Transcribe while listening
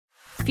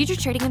Future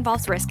trading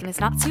involves risk and is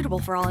not suitable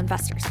for all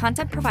investors.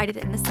 Content provided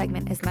in this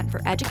segment is meant for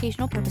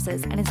educational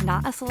purposes and is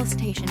not a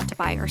solicitation to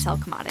buy or sell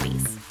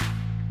commodities.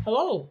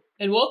 Hello,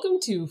 and welcome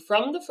to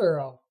From the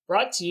Furrow,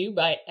 brought to you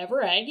by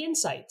EverAg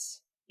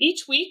Insights.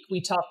 Each week,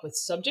 we talk with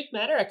subject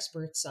matter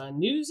experts on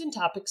news and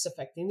topics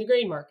affecting the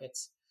grain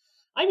markets.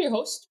 I'm your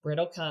host, Britt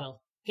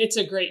O'Connell. It's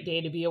a great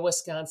day to be a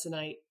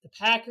Wisconsinite. The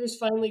Packers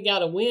finally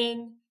got a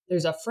win,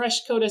 there's a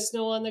fresh coat of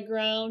snow on the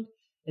ground,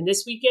 and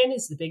this weekend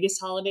is the biggest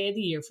holiday of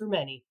the year for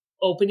many,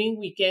 opening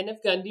weekend of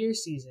gun deer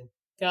season.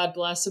 God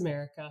bless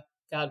America.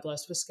 God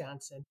bless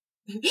Wisconsin.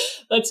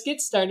 Let's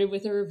get started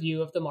with a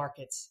review of the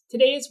markets.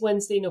 Today is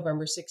Wednesday,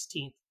 November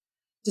 16th.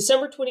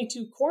 December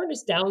 22 corn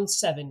is down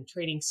 7,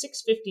 trading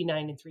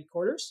 $6.59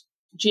 3/4.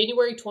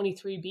 January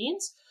 23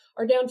 beans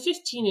are down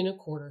 15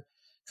 1/4,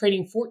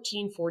 trading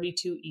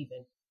 $14.42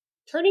 even.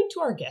 Turning to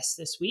our guests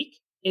this week,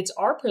 it's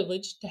our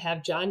privilege to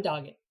have John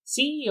Doggett,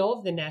 CEO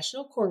of the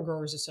National Corn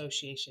Growers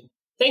Association.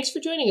 Thanks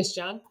for joining us,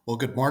 John. Well,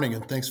 good morning,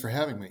 and thanks for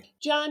having me.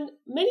 John,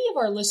 many of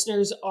our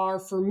listeners are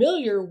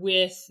familiar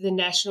with the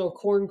National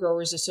Corn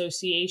Growers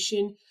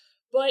Association,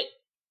 but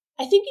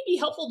I think it'd be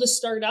helpful to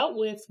start out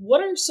with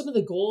what are some of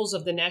the goals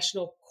of the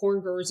National Corn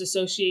Growers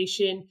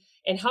Association,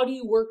 and how do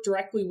you work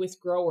directly with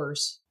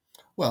growers?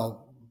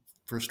 Well,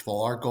 first of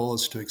all, our goal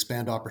is to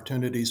expand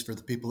opportunities for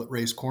the people that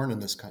raise corn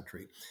in this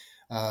country.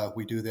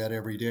 We do that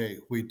every day.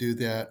 We do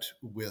that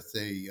with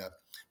a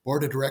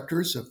board of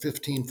directors of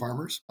 15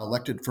 farmers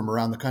elected from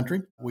around the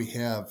country. We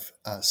have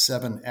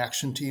 7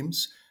 action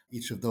teams.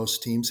 Each of those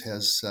teams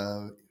has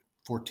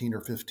 14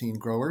 or 15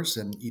 growers,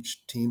 and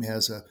each team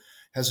has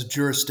a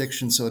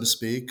jurisdiction, so to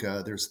speak.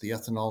 There's the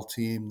ethanol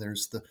team,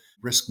 there's the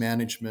risk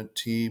management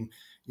team.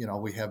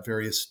 We have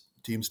various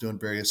teams doing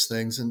various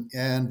things.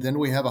 And then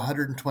we have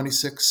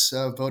 126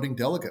 voting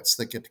delegates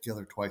that get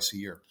together twice a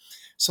year.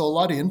 So a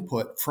lot of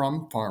input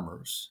from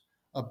farmers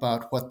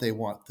about what they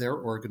want their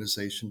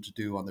organization to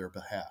do on their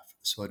behalf.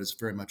 So it is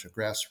very much a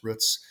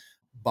grassroots,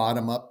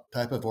 bottom-up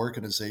type of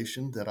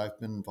organization that I've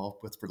been involved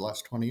with for the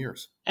last 20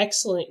 years.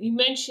 Excellent. You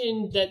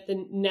mentioned that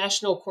the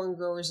National Corn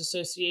Growers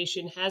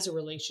Association has a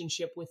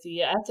relationship with the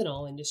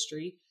ethanol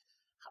industry.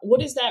 What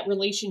does that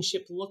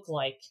relationship look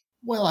like?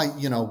 Well,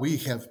 we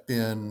have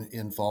been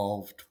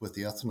involved with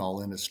the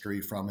ethanol industry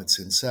from its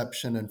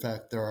inception. In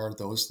fact, there are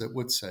those that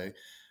would say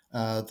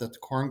that the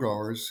corn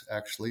growers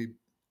actually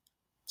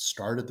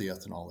started the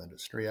ethanol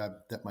industry.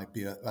 That might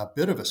be a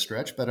bit of a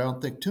stretch, but I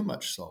don't think too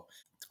much so.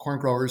 The corn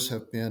growers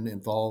have been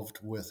involved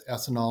with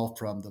ethanol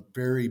from the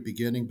very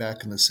beginning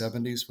back in the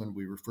 70s when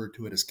we referred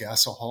to it as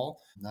gasohol.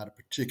 Not a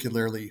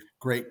particularly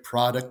great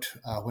product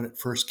when it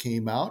first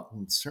came out.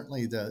 And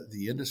certainly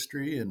the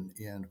industry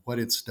and what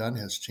it's done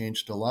has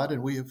changed a lot,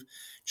 and we have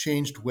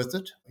changed with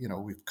it.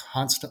 We've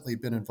constantly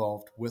been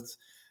involved with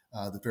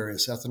the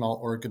various ethanol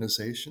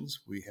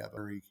organizations. We have a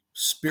very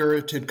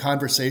spirited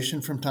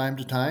conversation from time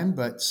to time,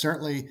 but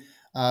certainly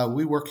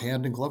we work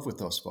hand in glove with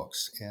those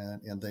folks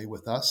and they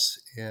with us.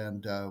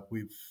 And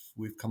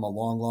we've come a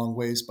long, long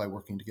ways by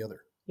working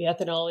together. The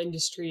ethanol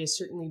industry has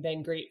certainly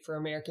been great for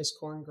America's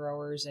corn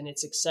growers, and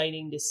it's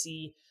exciting to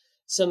see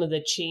some of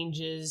the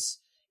changes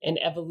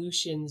and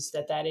evolutions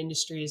that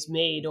industry has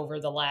made over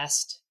the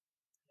last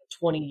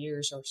 20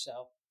 years or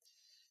so.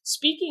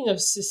 Speaking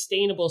of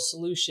sustainable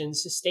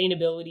solutions,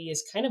 sustainability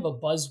is kind of a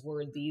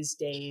buzzword these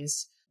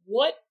days.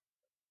 What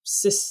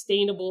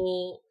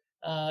sustainable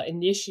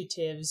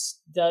initiatives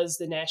does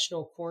the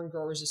National Corn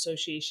Growers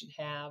Association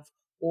have,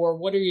 or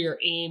what are your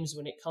aims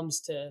when it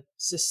comes to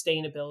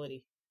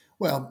sustainability?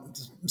 Well,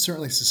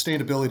 certainly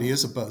sustainability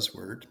is a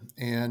buzzword,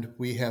 and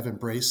we have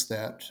embraced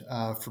that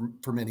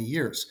for many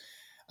years.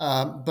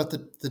 But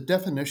the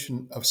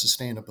definition of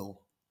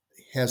sustainable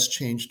has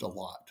changed a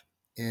lot.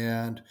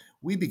 And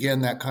we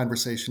began that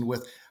conversation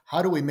with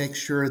how do we make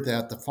sure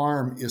that the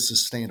farm is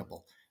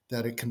sustainable,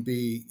 that it can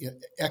be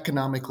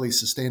economically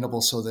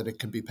sustainable so that it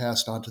can be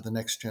passed on to the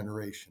next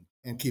generation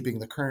and keeping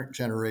the current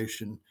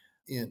generation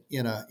in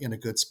a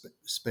good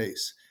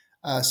space.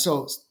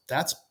 So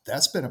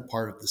that's been a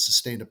part of the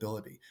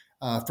sustainability.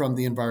 From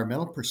the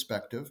environmental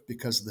perspective,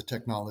 because of the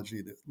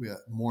technology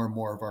that more and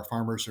more of our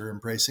farmers are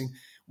embracing,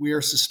 we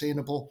are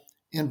sustainable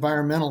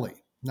environmentally.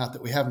 Not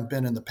that we haven't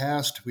been in the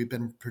past. We've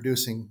been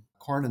producing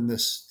corn on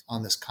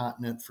this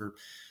continent for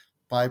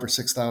 5,000 or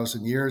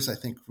 6,000 years. I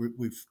think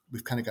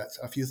we've kind of got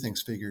a few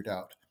things figured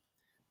out.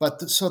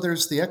 But so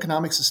there's the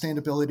economic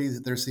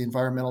sustainability, there's the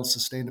environmental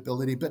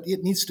sustainability, but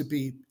it needs to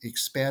be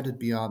expanded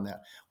beyond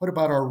that. What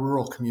about our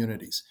rural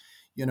communities?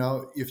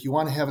 If you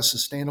want to have a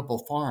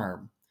sustainable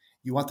farm,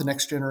 you want the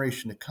next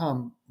generation to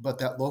come, but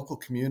that local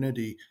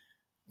community,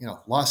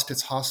 lost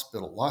its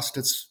hospital, lost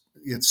its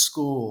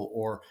school,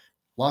 or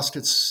lost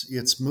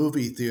its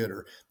movie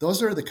theater.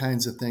 Those are the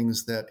kinds of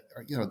things that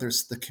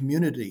there's the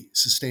community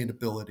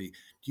sustainability.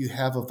 Do you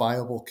have a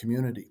viable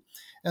community?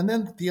 And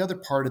then the other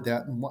part of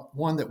that, and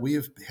one that we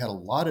have had a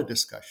lot of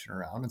discussion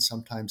around, and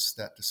sometimes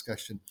that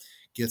discussion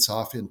gets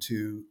off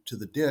into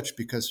the ditch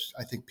because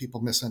I think people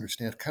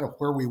misunderstand kind of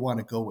where we want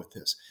to go with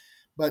this.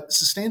 But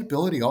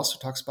sustainability also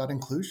talks about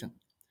inclusion.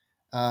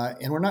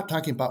 And we're not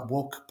talking about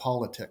woke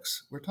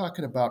politics. We're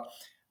talking about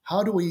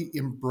how do we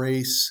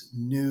embrace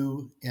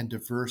new and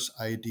diverse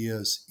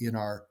ideas in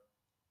our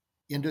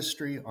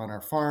industry, on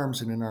our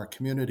farms, and in our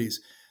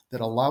communities that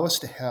allow us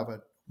to have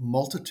a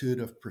multitude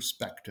of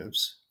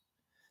perspectives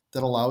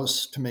that allow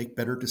us to make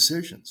better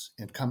decisions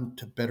and come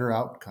to better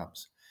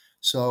outcomes.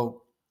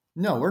 So,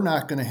 no, we're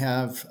not going to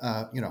have,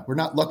 we're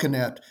not looking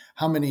at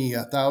how many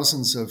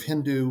thousands of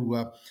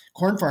Hindu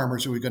corn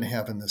farmers are we going to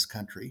have in this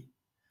country,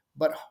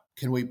 but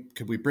can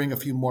we bring a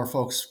few more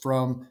folks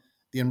from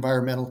the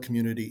environmental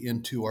community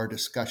into our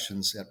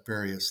discussions at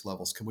various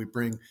levels? Can we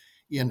bring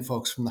in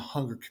folks from the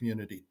hunger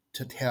community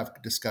to have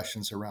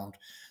discussions around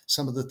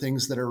some of the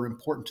things that are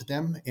important to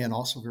them and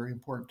also very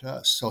important to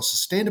us? So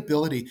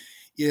sustainability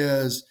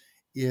is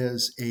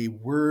a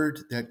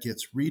word that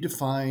gets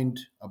redefined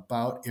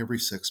about every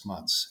 6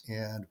 months,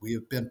 and we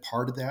have been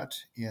part of that,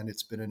 and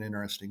it's been an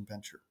interesting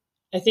venture.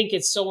 I think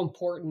it's so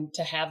important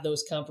to have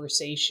those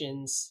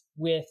conversations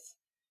with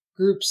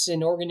groups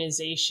and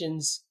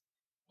organizations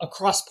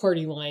across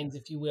party lines,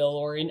 if you will,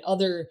 or in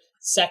other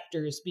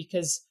sectors,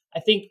 because I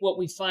think what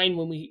we find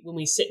when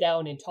we sit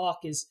down and talk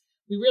is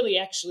we really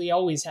actually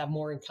always have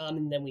more in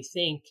common than we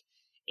think.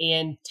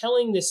 And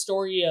telling the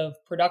story of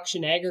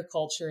production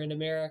agriculture in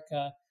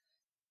America,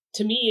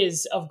 to me,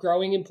 is of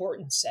growing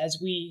importance as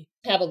we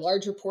have a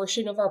larger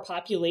portion of our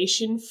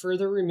population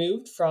further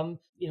removed from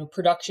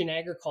production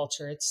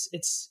agriculture.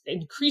 It's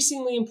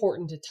increasingly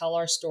important to tell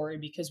our story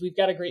because we've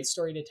got a great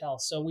story to tell.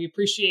 So we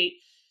appreciate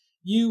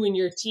you and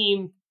your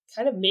team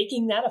kind of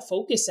making that a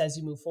focus as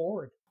you move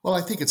forward. Well,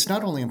 I think it's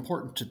not only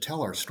important to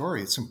tell our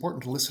story, it's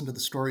important to listen to the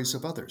stories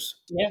of others.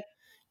 Yeah.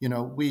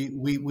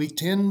 We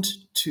tend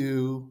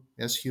to,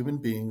 as human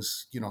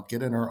beings,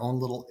 get in our own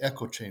little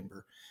echo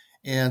chamber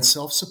and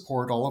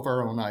self-support all of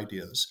our own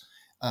ideas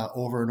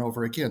over and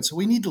over again. So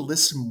we need to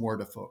listen more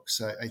to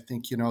folks. I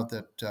think,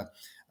 that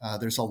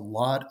there's a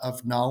lot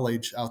of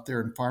knowledge out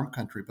there in farm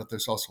country, but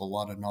there's also a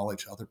lot of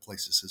knowledge other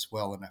places as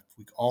well. And if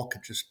we all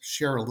could just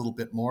share a little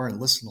bit more and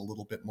listen a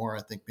little bit more,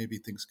 I think maybe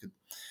things could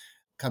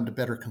come to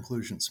better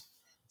conclusions.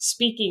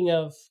 Speaking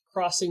of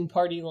crossing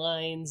party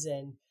lines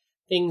and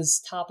things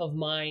top of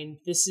mind,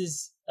 this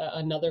is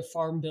another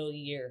Farm Bill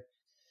year.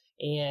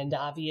 And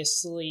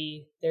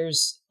obviously,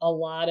 there's a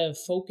lot of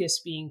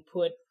focus being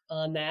put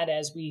on that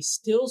as we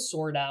still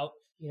sort out,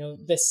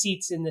 the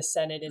seats in the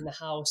Senate and the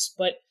House.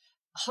 But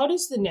how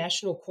does the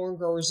National Corn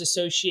Growers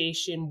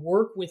Association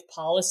work with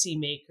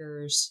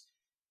policymakers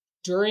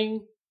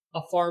during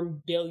a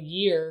Farm Bill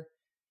year?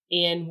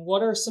 And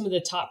what are some of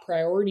the top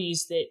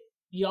priorities that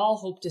y'all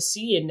hope to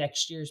see in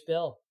next year's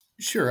bill?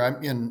 Sure,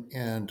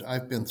 and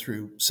I've been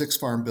through 6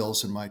 farm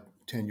bills in my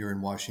tenure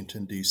in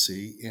Washington,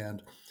 D.C.,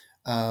 and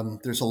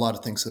there's a lot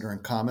of things that are in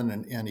common,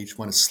 and each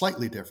one is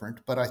slightly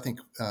different. But I think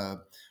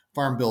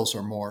farm bills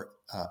are more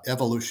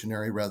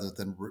evolutionary rather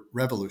than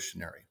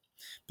revolutionary.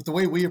 But the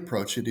way we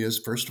approach it is,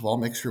 first of all,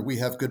 make sure we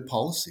have good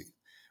policy.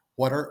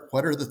 What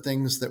are the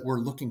things that we're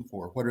looking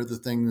for? What are the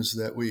things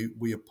that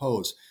we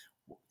oppose?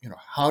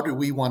 How do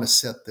we want to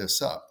set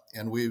this up?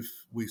 And we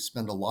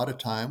spend a lot of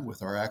time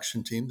with our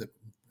action team that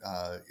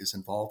is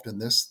involved in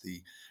this,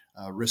 the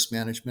risk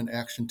management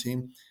action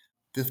team.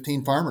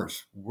 15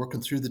 farmers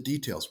working through the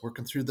details,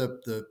 working through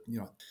the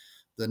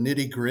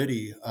nitty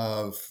gritty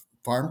of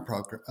farm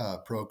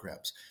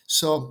programs.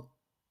 So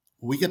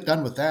we get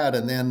done with that,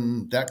 and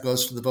then that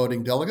goes to the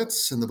voting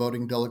delegates, and the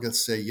voting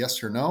delegates say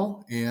yes or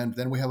no, and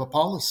then we have a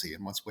policy.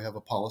 And once we have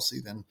a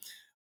policy, then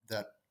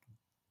that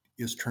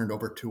is turned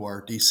over to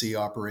our DC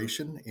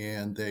operation,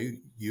 and they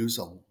use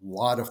a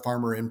lot of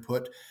farmer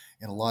input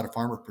and a lot of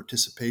farmer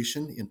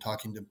participation in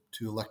talking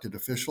to elected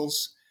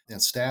officials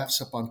and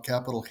staffs up on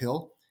Capitol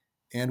Hill,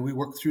 and we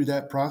work through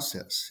that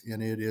process.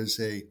 And it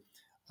is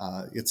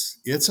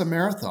it's a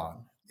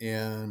marathon,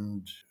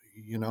 and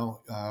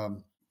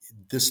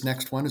this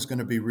next one is going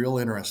to be real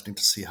interesting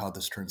to see how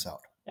this turns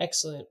out.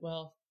 Excellent.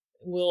 Well,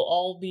 we'll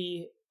all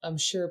be, I'm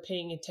sure,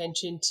 paying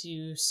attention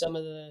to some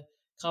of the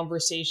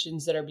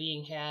conversations that are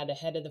being had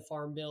ahead of the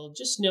Farm Bill,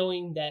 just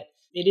knowing that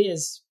it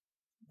is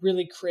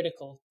really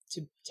critical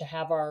to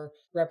have our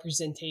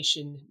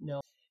representation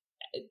known.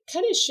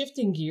 Kind of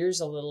shifting gears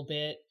a little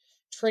bit,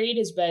 trade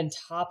has been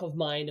top of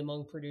mind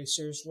among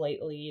producers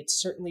lately.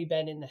 It's certainly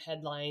been in the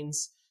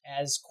headlines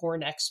as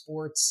corn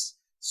exports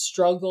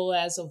struggle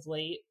as of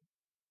late.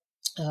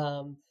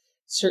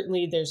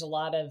 Certainly, there's a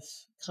lot of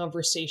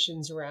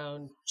conversations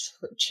around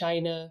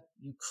China,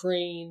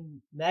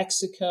 Ukraine,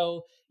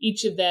 Mexico,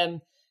 each of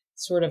them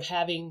sort of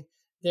having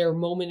their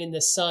moment in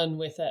the sun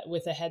with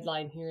a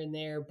headline here and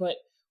there. But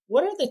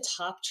what are the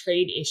top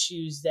trade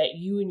issues that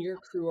you and your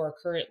crew are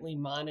currently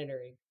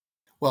monitoring?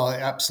 Well,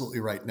 absolutely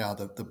right now,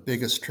 the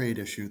biggest trade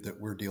issue that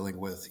we're dealing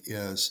with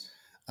is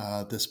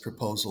this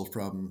proposal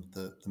from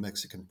the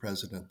Mexican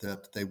president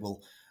that they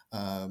will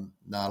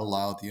not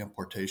allow the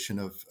importation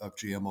of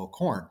GMO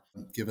corn.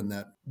 Given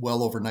that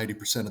well over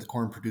 90% of the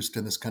corn produced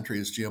in this country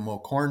is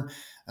GMO corn,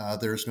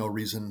 there's no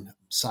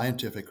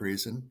scientific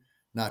reason,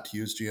 not to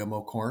use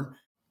GMO corn.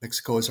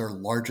 Mexico is our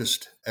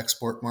largest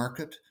export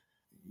market.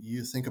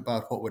 you think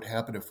about what would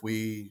happen if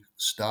we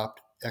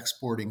stopped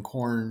exporting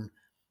corn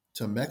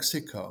to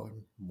Mexico.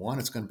 One,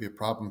 it's going to be a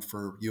problem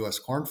for U.S.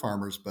 corn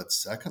farmers, but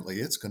secondly,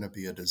 it's going to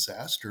be a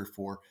disaster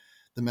for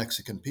the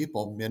Mexican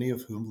people, many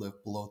of whom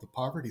live below the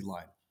poverty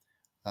line.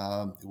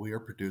 We are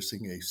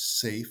producing a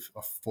safe,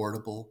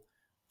 affordable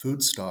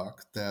food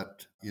stock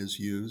that is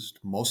used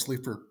mostly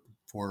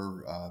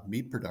for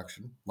meat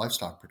production,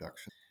 livestock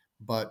production.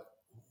 But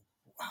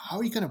how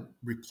are you going to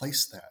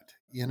replace that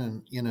in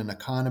an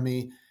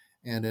economy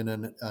and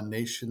in a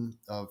nation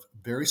of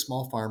very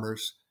small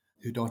farmers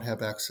who don't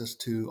have access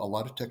to a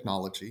lot of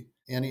technology?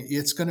 And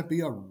it's going to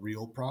be a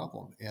real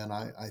problem. And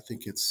I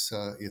think it's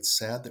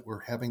sad that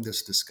we're having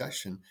this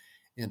discussion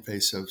in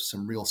face of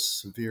some real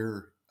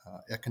severe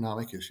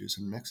economic issues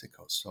in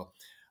Mexico. So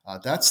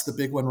that's the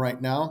big one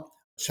right now.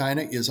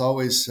 China is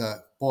always,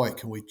 boy,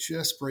 can we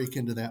just break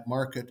into that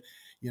market?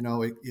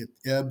 It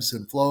ebbs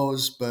and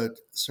flows, but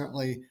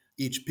certainly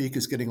each peak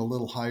is getting a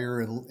little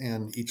higher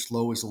and each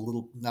low is a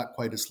little not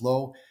quite as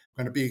low.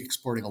 We're going to be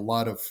exporting a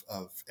lot of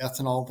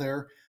ethanol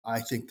there. I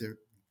think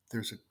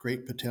there's a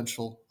great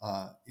potential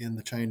in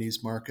the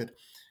Chinese market,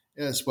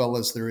 as well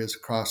as there is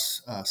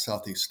across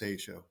Southeast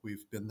Asia.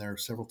 We've been there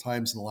several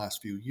times in the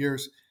last few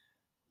years.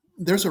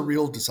 There's a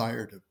real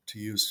desire to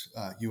use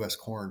U.S.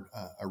 corn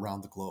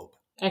around the globe.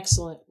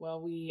 Excellent.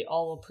 Well, we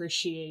all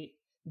appreciate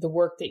the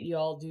work that you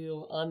all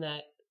do on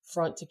that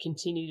front to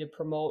continue to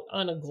promote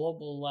on a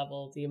global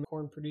level the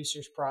corn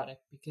producers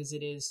product, because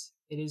it is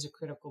a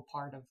critical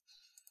part of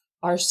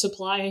our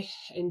supply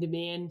and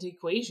demand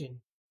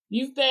equation.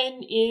 You've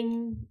been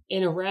in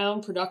and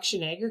around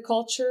production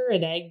agriculture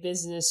and ag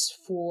business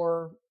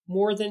for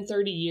more than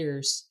 30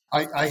 years.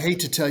 I hate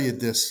to tell you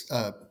this,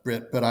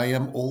 Britt, but I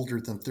am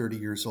older than 30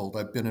 years old.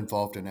 I've been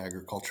involved in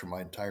agriculture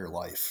my entire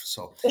life.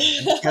 So,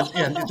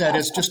 and that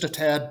is just a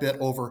tad bit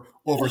over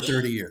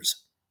 30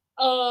 years.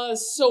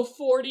 So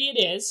 40 it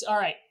is. All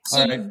right.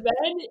 So All right. You've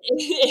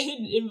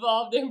been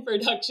involved in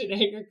production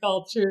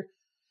agriculture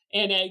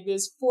and ag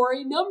biz for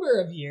a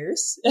number of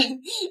years.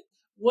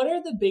 What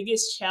are the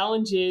biggest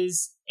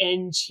challenges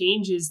and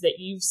changes that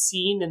you've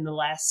seen in the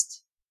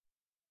last,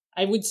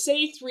 I would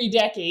say 3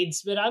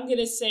 decades, but I'm going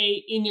to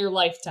say in your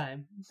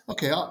lifetime?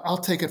 Okay, I'll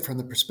take it from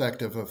the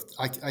perspective of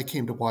I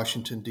came to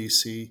Washington,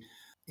 D.C.,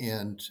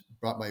 and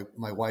brought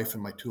my wife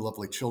and my 2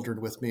 lovely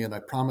children with me. And I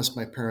promised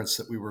my parents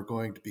that we were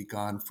going to be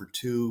gone for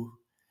 2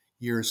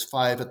 years,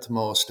 5 at the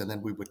most, and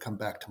then we would come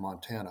back to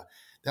Montana.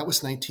 That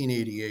was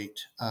 1988.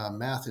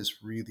 Math is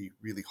really,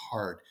 really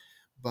hard.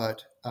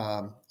 But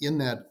in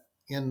that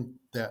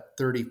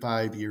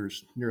 35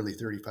 years, nearly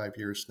 35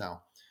 years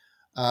now,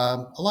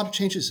 a lot of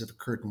changes have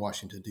occurred in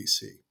Washington,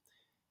 D.C.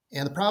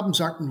 And the problems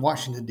aren't in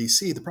Washington,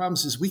 D.C. The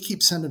problems is we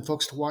keep sending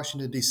folks to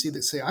Washington, D.C.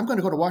 that say, I'm going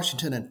to go to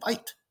Washington and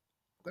fight.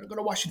 I'm going to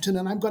go to Washington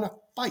and I'm going to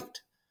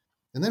fight.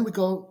 And then we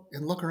go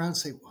and look around and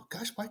say, well,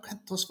 gosh, why can't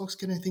those folks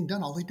get anything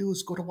done? All they do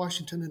is go to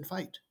Washington and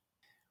fight.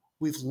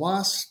 We've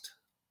lost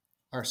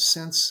our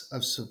sense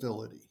of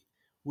civility.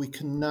 We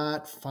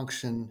cannot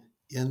function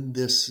in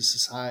this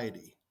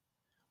society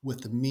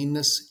with the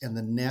meanness and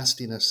the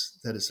nastiness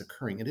that is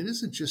occurring. And it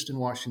isn't just in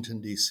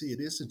Washington, D.C. It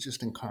isn't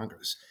just in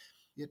Congress.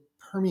 It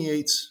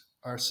permeates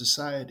our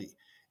society.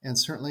 And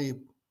certainly,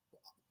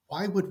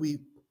 why would we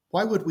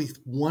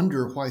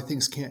wonder why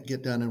things can't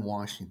get done in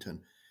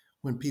Washington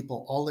when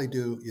people, all they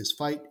do is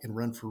fight and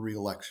run for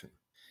re-election?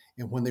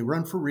 And when they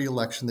run for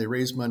re-election, they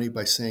raise money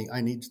by saying,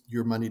 I need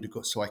your money to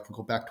go so I can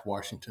go back to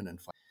Washington and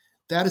fight.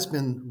 That has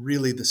been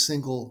really the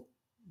single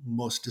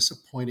most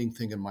disappointing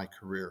thing in my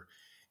career,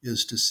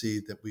 is to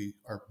see that we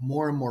are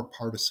more and more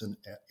partisan.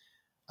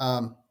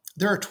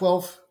 There are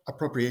 12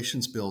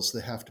 appropriations bills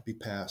that have to be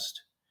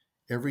passed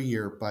every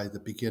year by the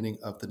beginning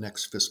of the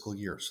next fiscal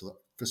year. So the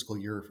fiscal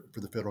year for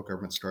the federal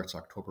government starts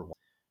October 1.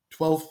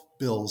 12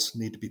 bills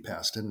need to be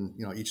passed. And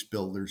each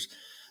bill,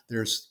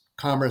 there's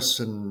Commerce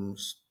and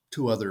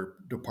 2 other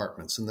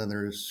departments, and then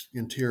there's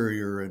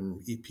Interior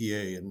and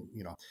EPA, and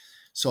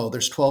so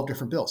there's 12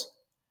 different bills.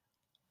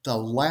 The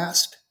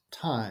last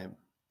time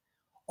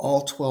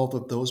all 12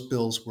 of those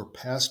bills were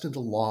passed into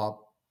law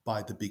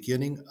by the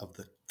beginning of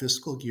the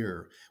fiscal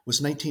year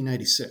was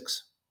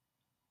 1996.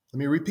 Let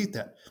me repeat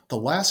that. The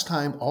last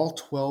time all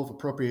 12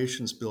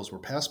 appropriations bills were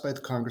passed by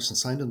the Congress and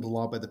signed into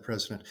law by the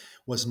president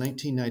was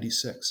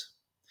 1996.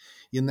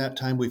 In that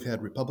time, we've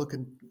had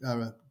Republican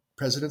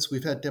presidents,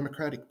 we've had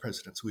Democratic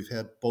presidents, we've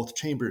had both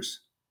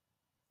chambers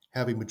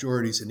having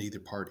majorities in either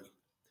party.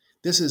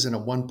 This isn't a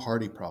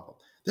one-party problem.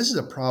 This is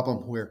a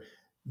problem where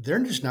they're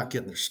just not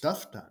getting their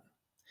stuff done.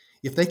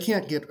 If they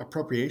can't get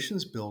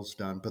appropriations bills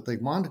done, but they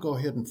want to go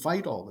ahead and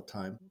fight all the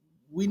time,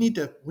 we need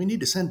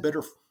to send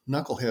better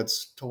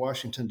knuckleheads to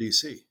Washington,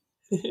 D.C.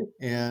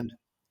 And,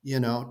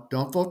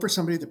 don't vote for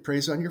somebody that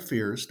preys on your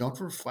fears. Don't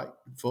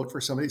vote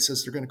for somebody that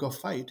says they're going to go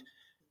fight.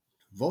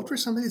 Vote for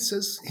somebody that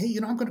says, hey,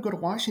 I'm going to go to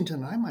Washington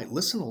and I might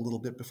listen a little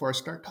bit before I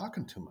start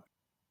talking too much.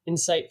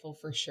 Insightful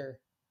for sure.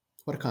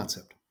 What a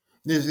concept.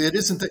 It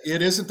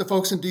isn't the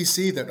folks in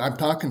D.C. that I'm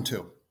talking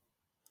to.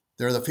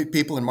 They're the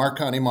people in Mark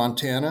County,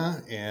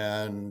 Montana,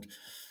 and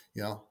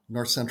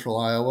North Central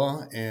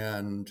Iowa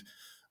and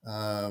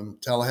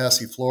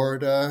Tallahassee,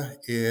 Florida,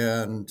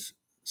 and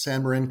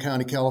San Marin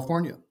County,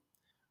 California.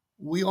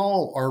 We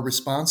all are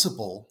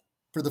responsible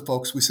for the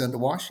folks we send to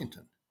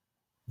Washington.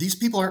 These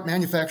people aren't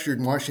manufactured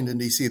in Washington,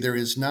 D.C. There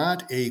is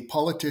not a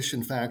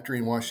politician factory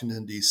in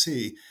Washington,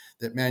 D.C.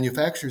 that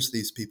manufactures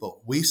these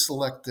people. We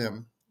select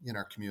them in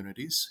our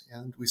communities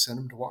and we send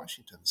them to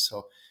Washington.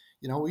 So,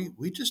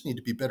 we just need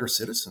to be better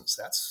citizens.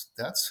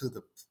 That's who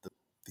the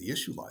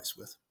issue lies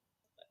with.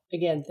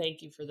 Again,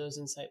 thank you for those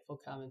insightful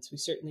comments. We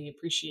certainly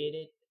appreciate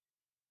it.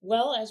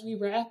 Well, as we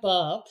wrap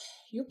up,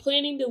 you're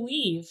planning to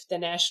leave the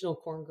National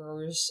Corn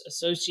Growers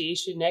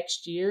Association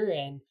next year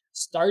and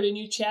start a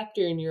new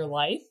chapter in your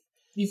life.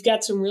 You've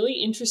got some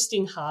really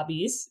interesting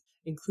hobbies,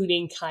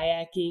 including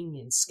kayaking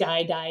and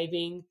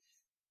skydiving.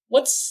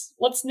 What's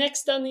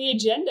next on the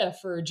agenda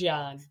for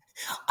John?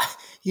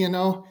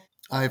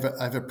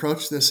 I've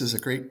approached this as a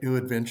great new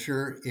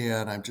adventure,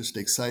 and I'm just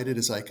excited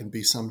as I can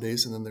be some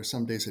days, and then there's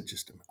some days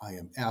I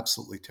am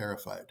absolutely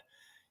terrified.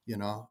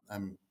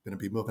 I'm going to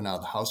be moving out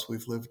of the house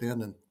we've lived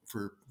in, and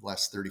for the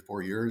last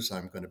 34 years,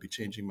 I'm going to be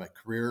changing my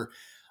career.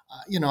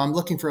 I'm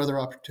looking for other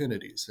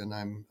opportunities, and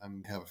I'm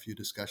have a few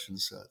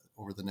discussions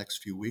over the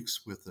next few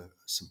weeks with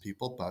some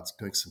people about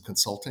doing some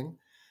consulting.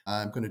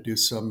 I'm going to do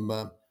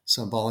some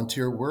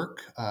volunteer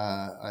work.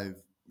 I've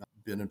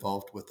been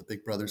involved with the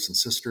Big Brothers and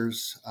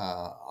Sisters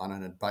on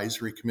an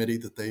advisory committee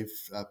that they've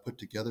put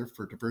together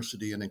for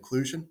diversity and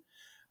inclusion.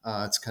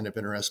 It's kind of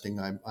interesting.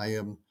 I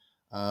am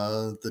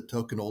the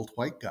token old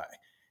white guy,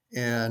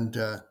 and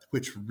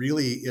which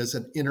really is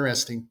an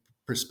interesting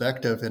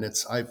perspective. And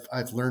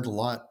I've learned a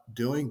lot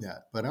doing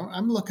that. But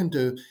I'm looking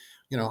to,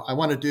 I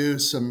want to do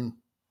some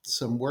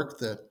work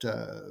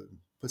that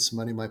puts some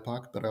money in my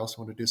pocket, but I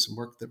also want to do some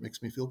work that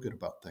makes me feel good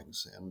about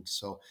things. And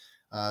so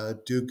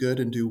do good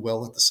and do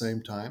well at the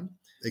same time.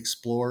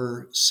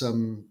 Explore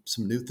some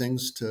new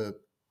things to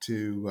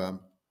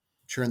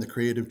churn the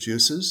creative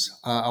juices.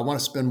 I want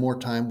to spend more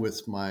time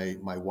with my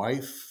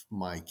wife,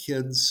 my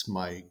kids,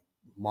 my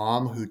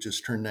mom, who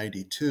just turned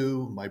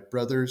 92, my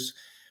brothers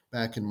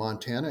back in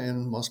Montana,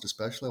 and most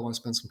especially, I want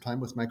to spend some time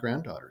with my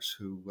granddaughters,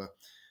 who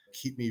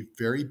keep me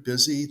very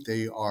busy.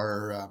 They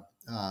are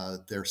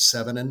they're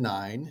 7 and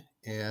 9,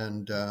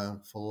 and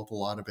full of a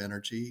lot of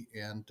energy,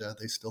 and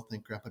they still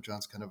think Grandpa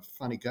John's kind of a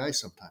funny guy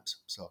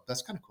sometimes. So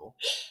that's kind of cool.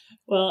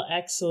 Well,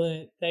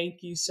 excellent.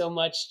 Thank you so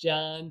much,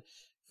 John,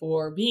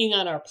 for being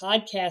on our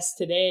podcast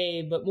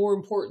today, but more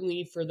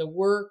importantly, for the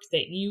work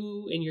that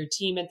you and your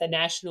team at the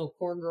National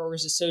Corn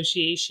Growers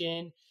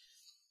Association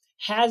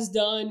has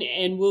done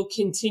and will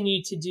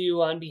continue to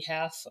do on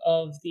behalf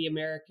of the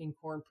American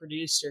corn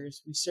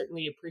producers. We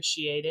certainly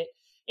appreciate it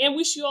and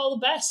wish you all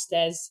the best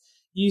as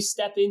you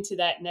step into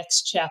that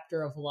next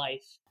chapter of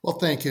life. Well,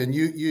 thank you. And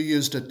you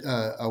used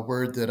a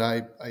word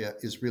that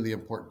is really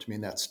important to me,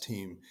 and that's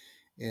team.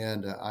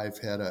 And I've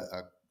had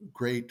a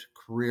great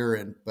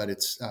career, but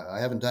I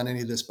haven't done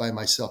any of this by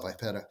myself. I've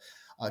had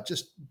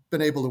just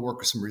been able to work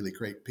with some really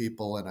great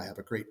people, and I have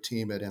a great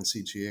team at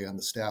NCGA on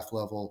the staff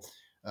level.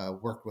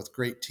 Worked with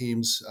great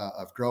teams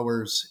of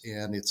growers,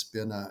 and it's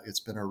been a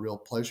real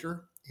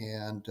pleasure,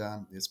 and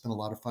it's been a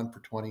lot of fun for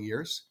 20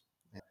 years.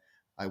 And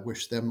I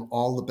wish them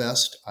all the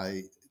best.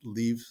 I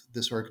leave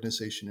this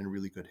organization in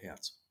really good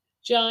hands.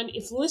 John,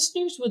 if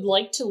listeners would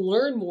like to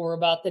learn more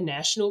about the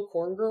National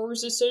Corn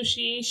Growers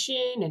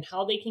Association and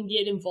how they can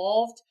get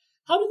involved,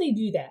 how do they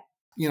do that?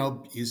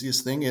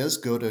 Easiest thing is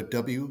go to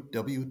www.ncga.com.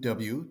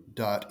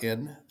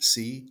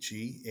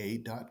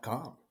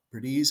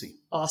 Pretty easy.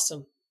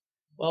 Awesome.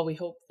 Well, we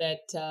hope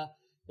that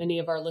many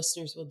of our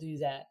listeners will do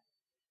that.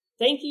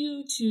 Thank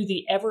you to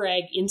the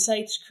EverAg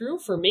Insights crew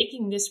for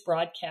making this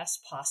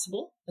broadcast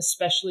possible,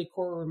 especially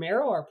Cora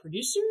Romero, our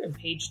producer, and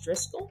Paige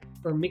Driscoll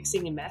for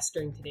mixing and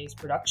mastering today's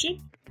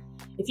production.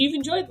 If you've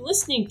enjoyed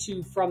listening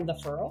to From the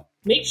Furrow,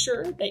 make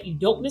sure that you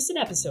don't miss an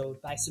episode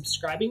by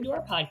subscribing to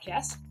our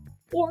podcast,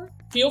 or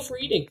feel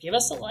free to give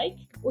us a like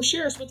or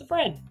share us with a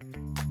friend.